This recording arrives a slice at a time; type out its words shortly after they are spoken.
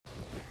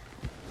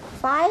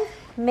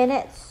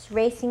5-minute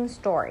racing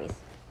stories.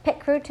 Pit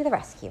crew to the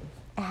rescue.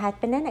 It had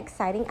been an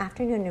exciting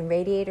afternoon in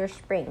Radiator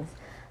Springs.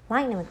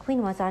 Lightning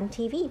McQueen was on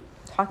TV,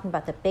 talking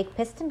about the Big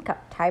Piston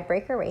Cup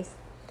tiebreaker race.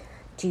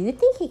 Do you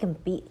think he can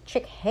beat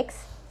Chick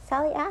Hicks?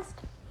 Sally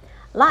asked.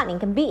 Lightning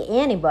can beat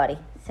anybody,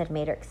 said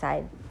Mater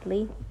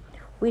excitedly.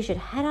 We should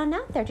head on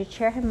out there to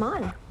cheer him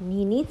on.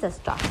 He needs us,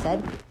 Doc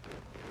said.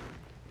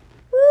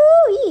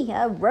 Woo-wee,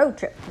 a road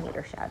trip,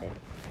 Mater shouted.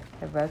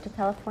 The road to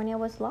California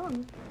was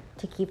long.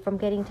 To keep from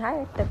getting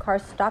tired, the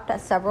cars stopped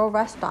at several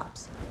rest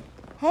stops.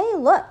 Hey,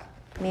 look,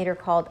 Mater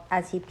called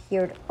as he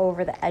peered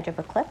over the edge of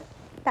a cliff.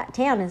 That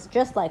town is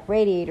just like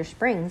Radiator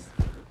Springs.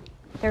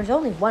 There's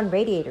only one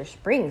Radiator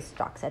Springs,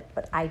 Doc said,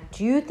 but I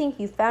do think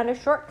you found a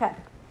shortcut.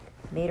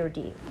 Mater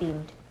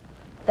beamed.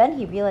 Then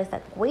he realized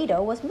that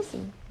Guido was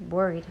missing.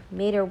 Worried,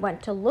 Mater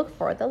went to look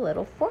for the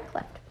little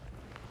forklift.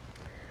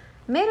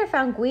 Mater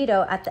found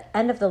Guido at the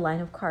end of the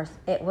line of cars.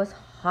 It was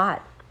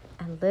hot,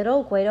 and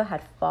little Guido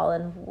had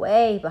fallen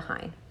way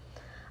behind.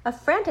 A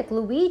frantic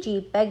Luigi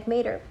begged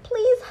Mater,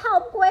 please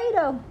help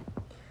Guido.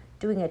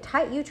 Doing a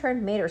tight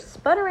U-turn, Mater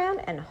spun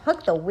around and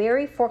hooked the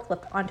weary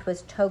forklift onto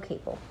his tow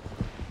cable.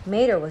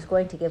 Mater was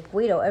going to give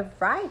Guido a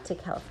ride to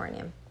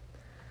California.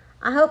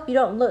 I hope you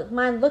don't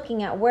mind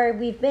looking at where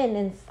we've been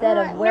instead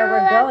of where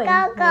we're going,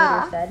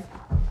 Mater said.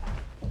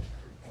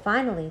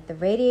 Finally, the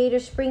Radiator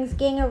Springs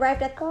gang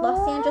arrived at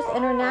Los Angeles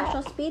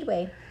International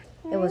Speedway.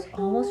 It was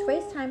almost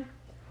race time.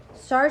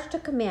 Sarge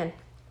took command.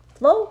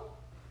 Flo,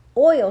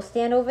 Oil,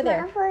 stand over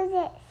there. What is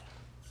it?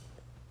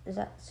 Is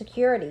that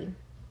security?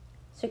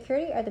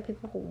 Security are the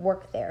people who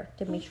work there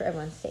to make sure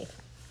everyone's safe.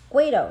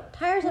 Guido,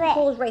 tires and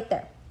poles right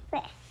there.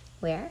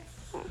 Where?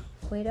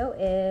 Guido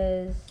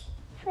is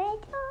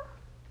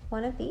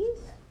one of these?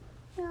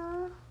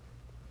 No.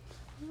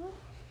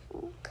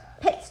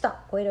 Pit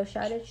stop, Guido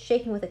shouted.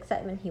 Shaking with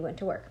excitement, he went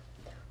to work.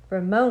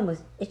 Ramon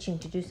was itching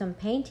to do some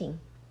painting.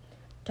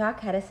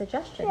 Doc had a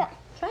suggestion. Yeah.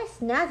 Try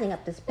snazzing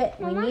up this pit.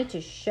 We need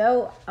to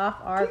show off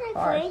our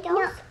cars.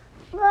 No.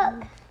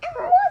 Look.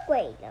 More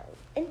Guidos.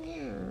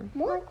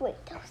 More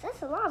Guidos.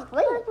 That's a lot of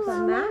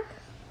Guidos. Mac?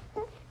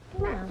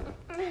 Yeah.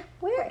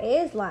 Where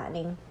is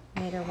Lightning?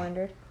 Mater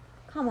wondered.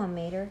 Come on,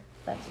 Mater.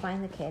 Let's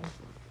find the kid.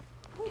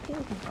 What do you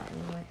think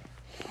Lightning went?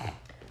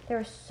 There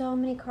were so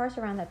many cars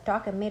around that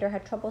Doc and Mater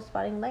had trouble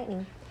spotting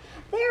Lightning.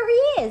 There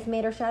he is,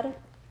 Mater shouted.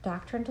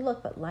 Doc turned to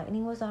look, but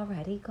Lightning was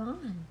already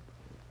gone.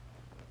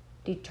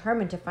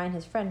 Determined to find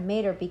his friend,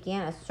 Mater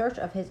began a search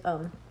of his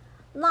own.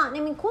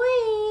 Lightning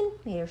McQueen,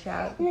 Mater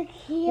shouted. Look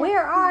here.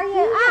 Where are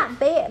you at,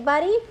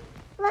 buddy?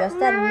 Just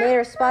then,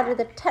 Mater spotted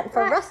the tent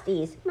for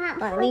Rusty's.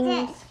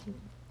 Lightning's...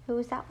 Who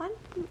was that one?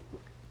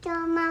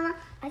 Mama.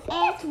 I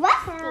think it's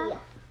Rusty.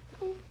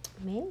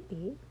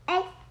 Maybe.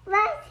 It's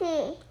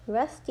Rusty.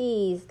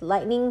 Rusty's,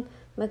 Lightning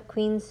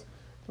McQueen's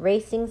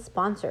racing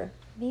sponsor.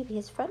 Maybe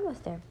his friend was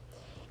there.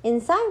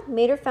 Inside,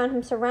 Mater found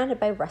him surrounded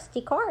by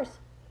rusty cars.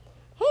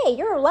 Hey,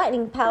 you're a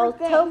Lightning pal,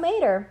 Tow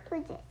Mater.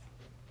 Who's this?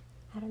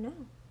 I don't know,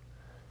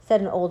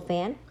 said an old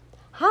van.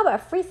 How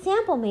about a free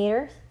sample,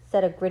 Mater?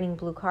 Said a grinning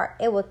blue car.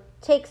 It will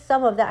take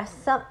some of that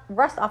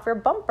rust off your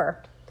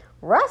bumper.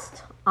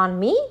 Rust? On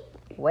me?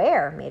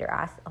 Where? Mater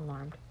asked,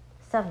 alarmed.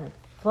 Suddenly,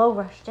 Flo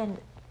rushed in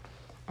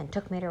and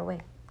took Mater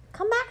away.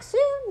 Come back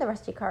soon, the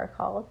rusty car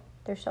called.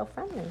 They're so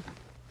friendly.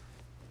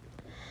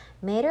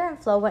 Mater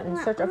and Flo went in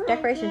search of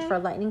decorations for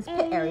Lightning's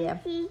pit area.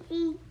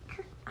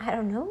 I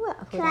don't know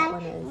who that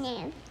one is.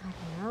 I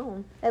don't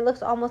know. It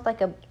looks almost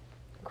like a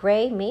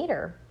gray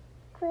Mater.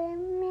 Gray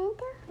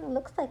Mater? It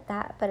looks like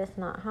that, but it's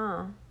not,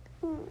 huh?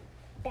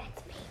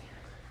 That's Mater.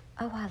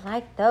 Oh, I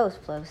like those,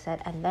 Flo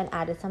said, and then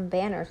added some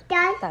banners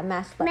that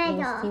matched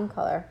Lightning's team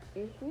color.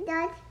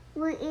 That's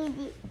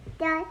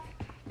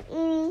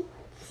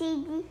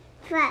ABCD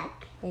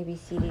truck.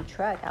 ABCD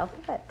truck,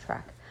 alphabet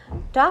truck.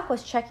 Doc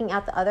was checking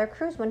out the other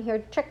crews when he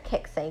heard Chick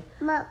Hicks say,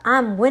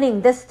 I'm winning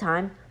this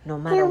time, no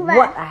matter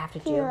what I have to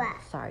do.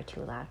 Sorry,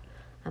 too loud.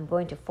 I'm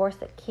going to force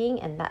the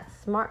king and that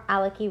smart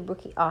alecky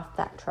rookie off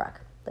that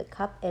truck. The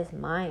cup is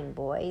mine,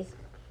 boys.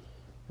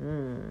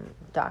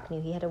 Doc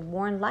knew he had to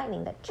warn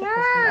Lightning that Chick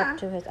was up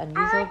to his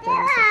unusual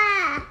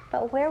dirty.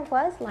 But where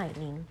was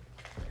Lightning?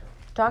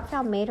 Doc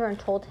found Mater and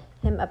told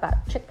him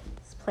about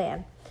Chick's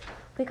plan.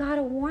 We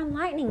gotta warn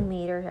Lightning,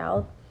 Mater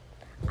yelled.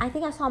 I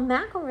think I saw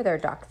Mac over there,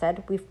 Doc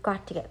said. We've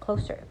got to get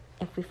closer.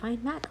 If we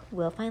find Mac,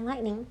 we'll find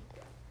Lightning.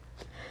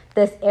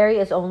 This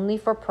area is only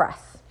for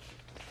press,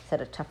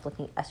 said a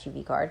tough-looking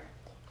SUV guard.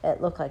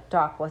 It looked like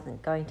Doc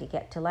wasn't going to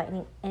get to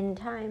Lightning in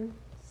time.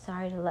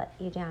 Sorry to let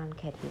you down,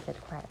 kid, he said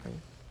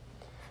quietly.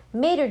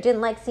 Mater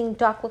didn't like seeing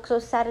Doc look so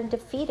sad and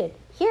defeated.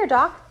 Here,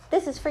 Doc,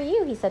 this is for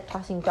you, he said,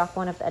 tossing Doc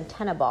one of the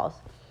antenna balls.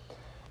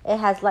 It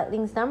has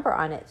Lightning's number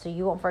on it, so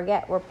you won't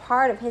forget we're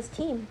part of his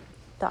team.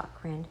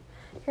 Doc grinned.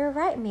 You're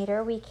right,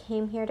 Mater. We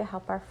came here to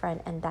help our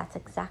friend, and that's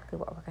exactly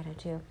what we're going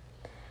to do.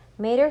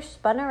 Mater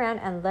spun around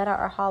and let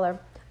out a holler.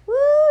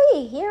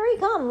 Woo! Here we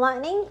come,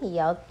 Lightning, he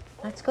yelled.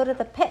 Let's go to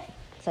the pit,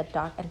 said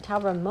Doc, and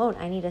tell Ramon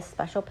I need a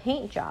special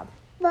paint job.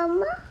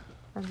 Mama?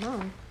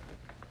 Ramon?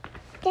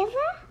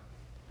 Deva?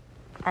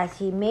 As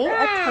he made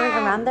a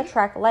turn around the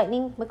track,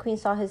 Lightning McQueen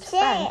saw his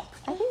friends.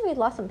 I think we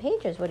lost some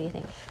pages. What do you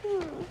think?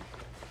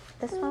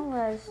 This one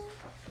was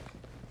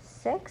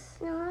 6,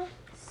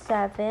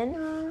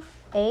 7,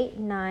 8,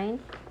 9,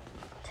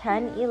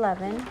 10,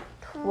 11,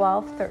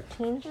 12,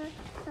 13.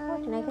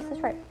 14. I guess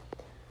that's right.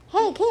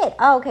 Hey, kid.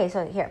 Oh, okay.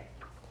 So here.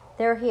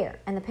 They're here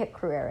in the pit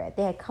crew area.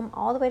 They had come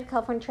all the way to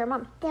California to cheer him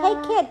up. Hey,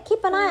 kid,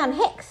 keep an eye on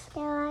Hicks,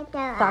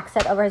 Doc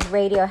said over his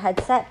radio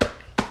headset.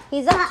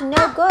 He's up to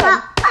no good.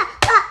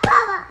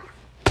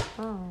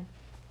 Oh.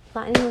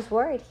 Lightning was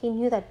worried. He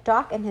knew that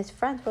Doc and his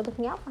friends were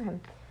looking out for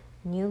him.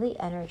 Newly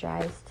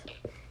energized.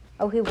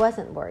 Oh, he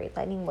wasn't worried.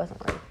 Lightning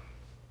wasn't worried.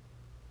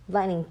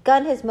 Lightning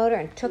gunned his motor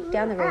and took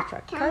down the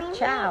racetrack.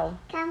 Ka-chow.